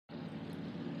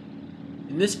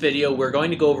In this video, we're going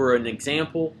to go over an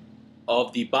example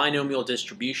of the binomial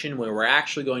distribution where we're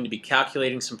actually going to be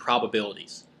calculating some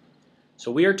probabilities.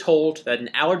 So we are told that an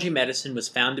allergy medicine was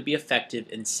found to be effective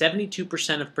in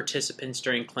 72% of participants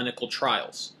during clinical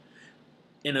trials.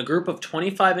 In a group of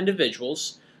 25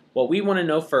 individuals, what we want to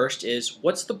know first is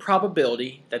what's the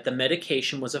probability that the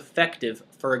medication was effective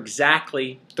for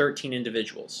exactly 13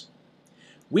 individuals.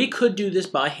 We could do this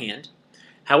by hand.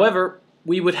 However,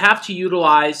 we would have to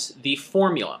utilize the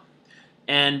formula.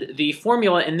 And the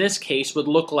formula in this case would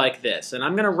look like this. And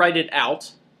I'm going to write it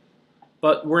out,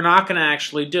 but we're not going to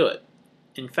actually do it.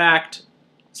 In fact,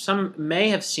 some may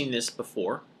have seen this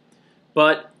before,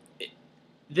 but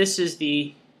this is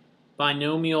the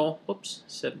binomial,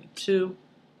 72,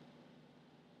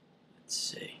 let's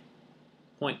see,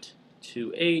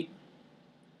 0.28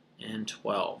 and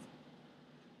 12.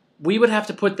 We would have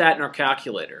to put that in our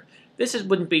calculator. This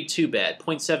wouldn't be too bad.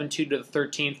 0.72 to the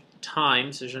 13th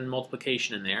times, there's a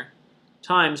multiplication in there,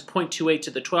 times 0.28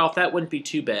 to the 12th, that wouldn't be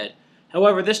too bad.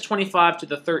 However, this 25 to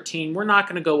the 13, we're not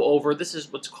going to go over. This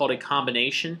is what's called a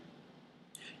combination.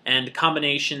 And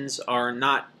combinations are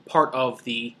not part of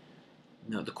the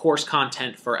course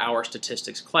content for our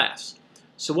statistics class.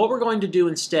 So what we're going to do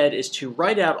instead is to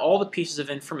write out all the pieces of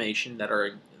information that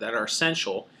are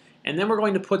essential, and then we're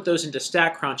going to put those into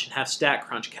StatCrunch and have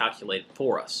StatCrunch calculate it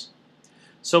for us.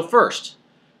 So first,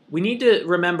 we need to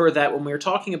remember that when we're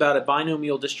talking about a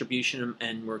binomial distribution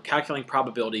and we're calculating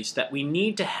probabilities, that we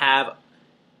need to have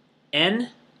n,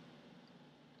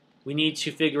 we need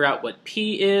to figure out what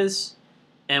p is,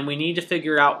 and we need to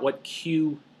figure out what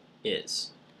q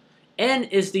is. N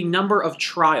is the number of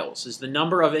trials, is the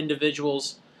number of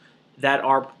individuals that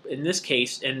are, in this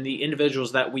case, and the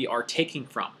individuals that we are taking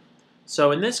from.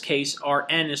 So in this case, our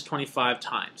n is 25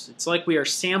 times. It's like we are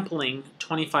sampling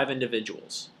 25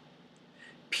 individuals.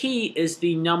 P is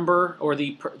the number or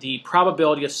the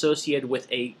probability associated with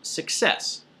a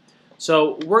success.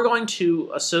 So we're going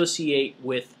to associate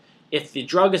with if the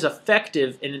drug is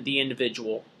effective in the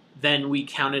individual, then we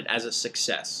count it as a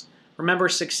success. Remember,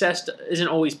 success isn't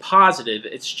always positive.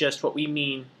 It's just what we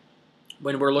mean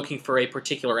when we're looking for a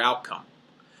particular outcome.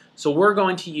 So we're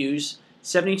going to use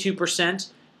 72%.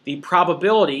 The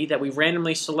probability that we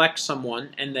randomly select someone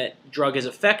and that drug is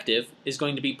effective is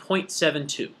going to be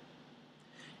 0.72.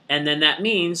 And then that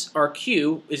means our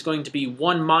Q is going to be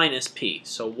 1 minus P.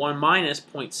 So 1 minus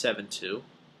 0.72,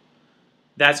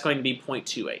 that's going to be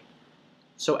 0.28.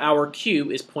 So our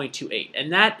Q is 0.28.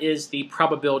 And that is the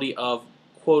probability of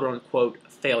quote-unquote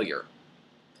failure.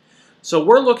 So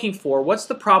we're looking for what's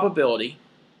the probability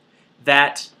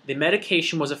that the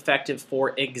medication was effective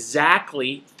for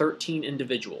exactly 13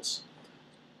 individuals.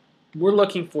 We're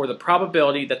looking for the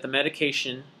probability that the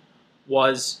medication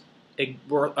was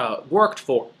worked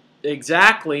for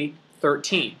exactly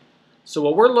 13. So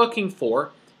what we're looking for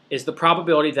is the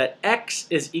probability that x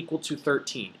is equal to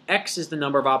 13. X is the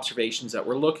number of observations that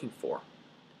we're looking for.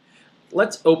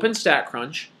 Let's open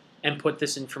StatCrunch and put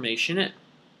this information in.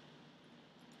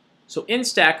 So in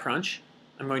StatCrunch,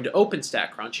 I'm going to open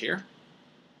StatCrunch here,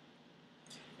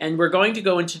 and we're going to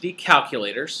go into the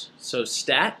calculators, so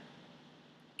Stat,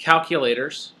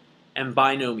 Calculators, and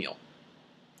Binomial.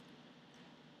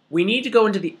 We need to go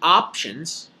into the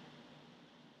options,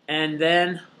 and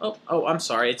then, I'm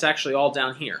sorry, it's actually all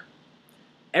down here.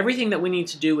 Everything that we need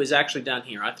to do is actually down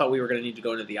here. I thought we were going to need to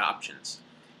go into the options.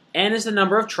 N is the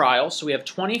number of trials, so we have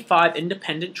 25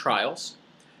 independent trials.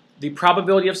 The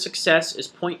probability of success is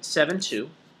 0.72,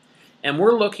 and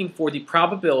we're looking for the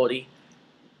probability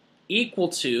equal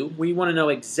to, we want to know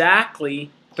exactly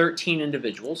 13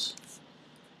 individuals,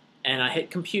 and I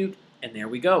hit compute, and there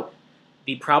we go.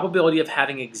 The probability of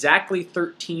having exactly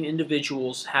 13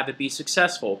 individuals have it be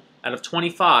successful out of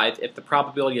 25, if the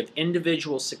probability of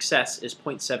individual success is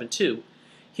 0.72,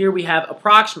 here we have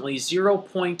approximately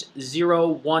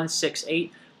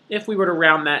 0.0168. If we were to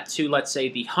round that to, let's say,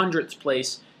 the hundredth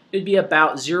place, it would be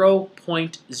about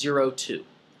 0.02.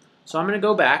 So I'm going to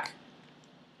go back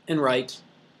and write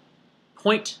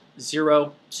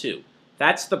 0.02.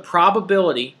 That's the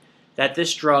probability that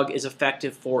this drug is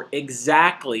effective for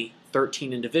exactly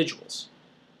 13 individuals.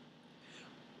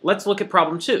 Let's look at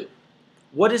problem 2.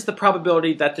 What is the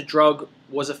probability that the drug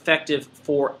was effective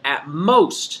for at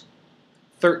most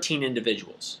 13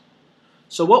 individuals?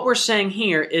 So what we're saying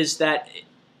here is that,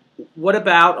 what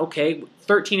about, okay,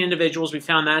 13 individuals, we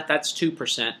found that, that's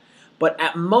 2%. But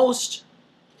at most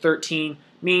 13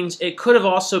 means it could have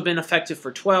also been effective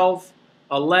for 12,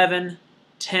 11,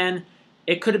 10.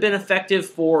 It could have been effective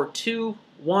for 2,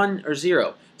 1, or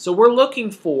 0. So we're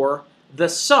looking for the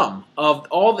sum of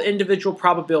all the individual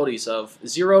probabilities of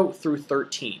 0 through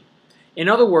 13. In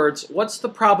other words, what's the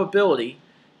probability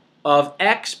of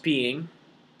x being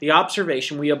the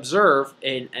observation we observe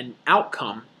in an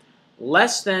outcome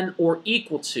less than or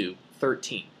equal to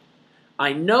 13?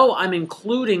 I know I'm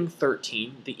including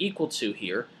 13, the equal to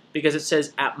here, because it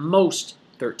says at most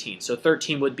 13, so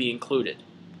 13 would be included.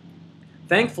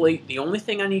 Thankfully, the only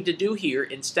thing I need to do here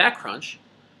in StatCrunch,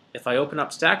 if I open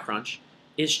up StatCrunch,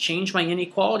 is change my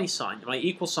inequality sign, my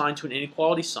equal sign to an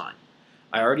inequality sign.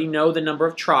 I already know the number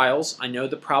of trials. I know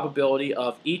the probability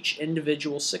of each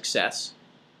individual success.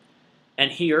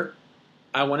 And here,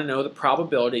 I want to know the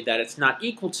probability that it's not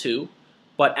equal to,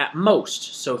 but at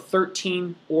most, so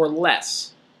 13 or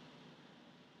less.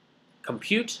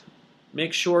 Compute.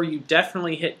 Make sure you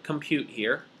definitely hit compute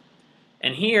here.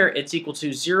 And here, it's equal to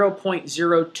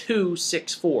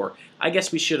 0.0264. I guess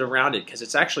we should have rounded because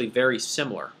it's actually very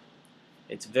similar.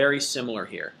 It's very similar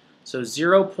here. So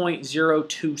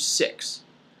 0.026.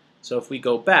 So if we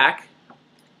go back,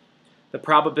 the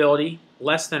probability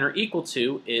less than or equal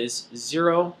to is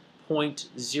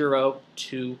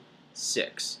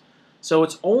 0.026. So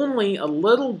it's only a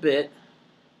little bit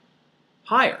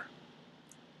higher.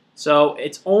 So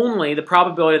it's only the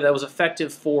probability that was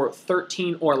effective for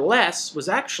 13 or less was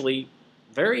actually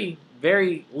very,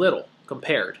 very little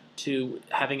compared to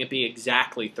having it be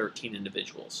exactly 13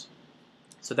 individuals.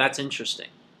 So that's interesting.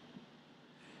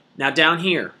 Now down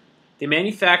here, the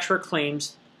manufacturer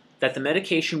claims that the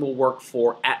medication will work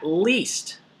for at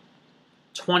least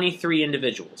 23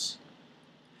 individuals.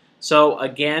 So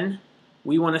again,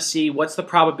 we want to see what's the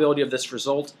probability of this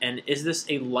result, and is this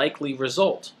a likely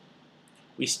result?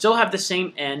 We still have the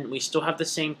same N, we still have the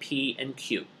same P and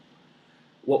Q.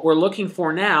 What we're looking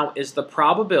for now is the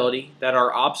probability that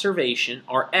our observation,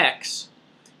 our X,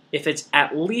 if it's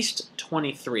at least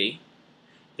 23,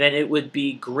 then it would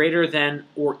be greater than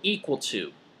or equal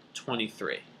to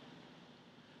 23.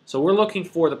 So we're looking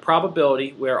for the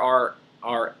probability where our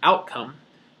outcome,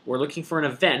 we're looking for an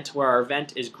event where our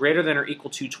event is greater than or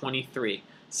equal to 23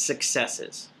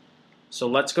 successes. So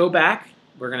let's go back.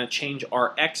 We're going to change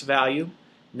our X value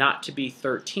not to be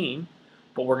 13,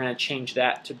 but we're going to change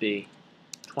that to be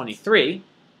 23.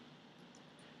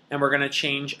 And we're going to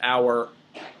change our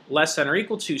less than or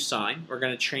equal to sign. We're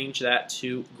going to change that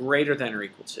to greater than or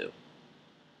equal to.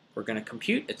 We're going to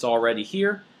compute. It's already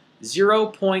here.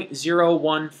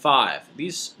 0.015.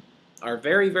 These are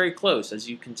very, very close, as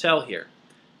you can tell here.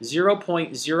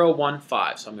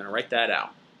 0.015. So I'm going to write that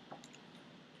out.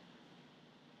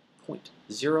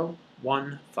 0.015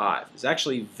 is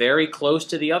actually very close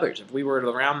to the others. If we were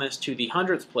to round this to the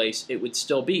hundredth place, it would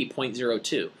still be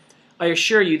 0.02. I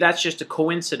assure you that's just a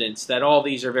coincidence that all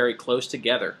these are very close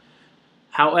together.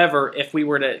 However, if we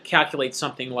were to calculate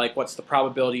something like what's the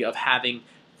probability of having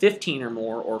 15 or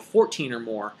more or 14 or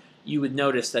more, you would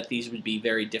notice that these would be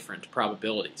very different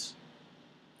probabilities.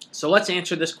 So let's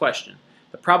answer this question.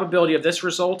 The probability of this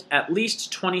result, at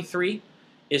least 23,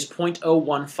 is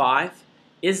 0.015.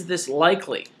 Is this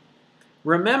likely?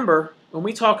 Remember, when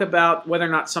we talk about whether or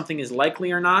not something is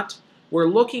likely or not, we're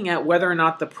looking at whether or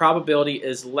not the probability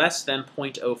is less than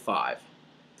 0.05.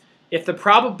 If the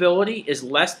probability is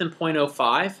less than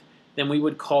 0.05, then we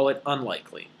would call it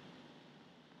unlikely.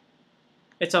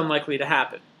 It's unlikely to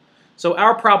happen. So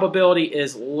our probability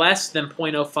is less than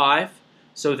 0.05,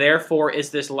 so therefore is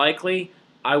this likely?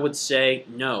 I would say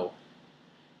no,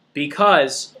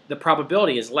 because the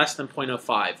probability is less than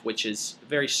 0.05, which is a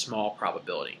very small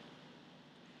probability.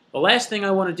 The last thing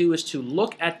I want to do is to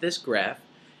look at this graph,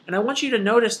 and I want you to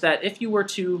notice that if you were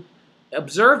to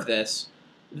observe this,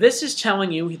 this is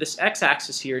telling you, this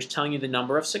x-axis here is telling you the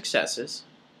number of successes,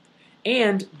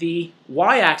 and the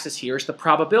y-axis here is the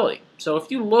probability. So if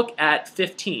you look at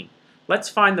 15, let's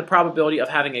find the probability of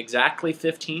having exactly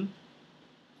 15.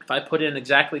 If I put in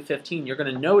exactly 15, you're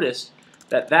going to notice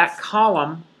that that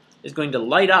column is going to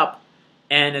light up,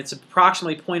 and it's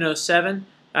approximately 0.07.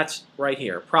 That's right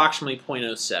here, approximately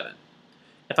 0.07.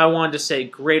 If I wanted to say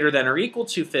greater than or equal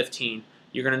to 15,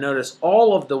 you're going to notice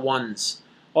all of the ones,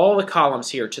 all the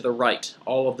columns here to the right,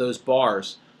 all of those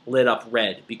bars lit up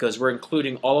red because we're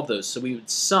including all of those. So we would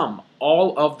sum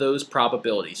all of those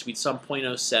probabilities. We'd sum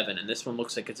 0.07, and this one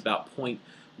looks like it's about 0.11,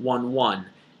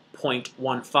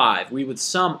 0.15. We would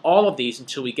sum all of these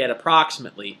until we get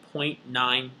approximately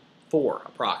 0.94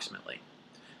 approximately.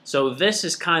 So this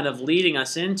is kind of leading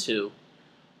us into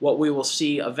what we will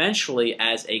see eventually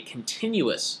as a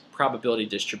continuous probability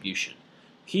distribution.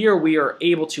 Here we are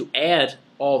able to add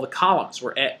all the columns.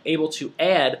 We're able to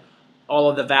add all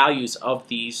of the values of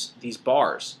these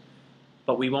bars,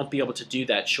 but we won't be able to do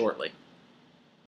that shortly.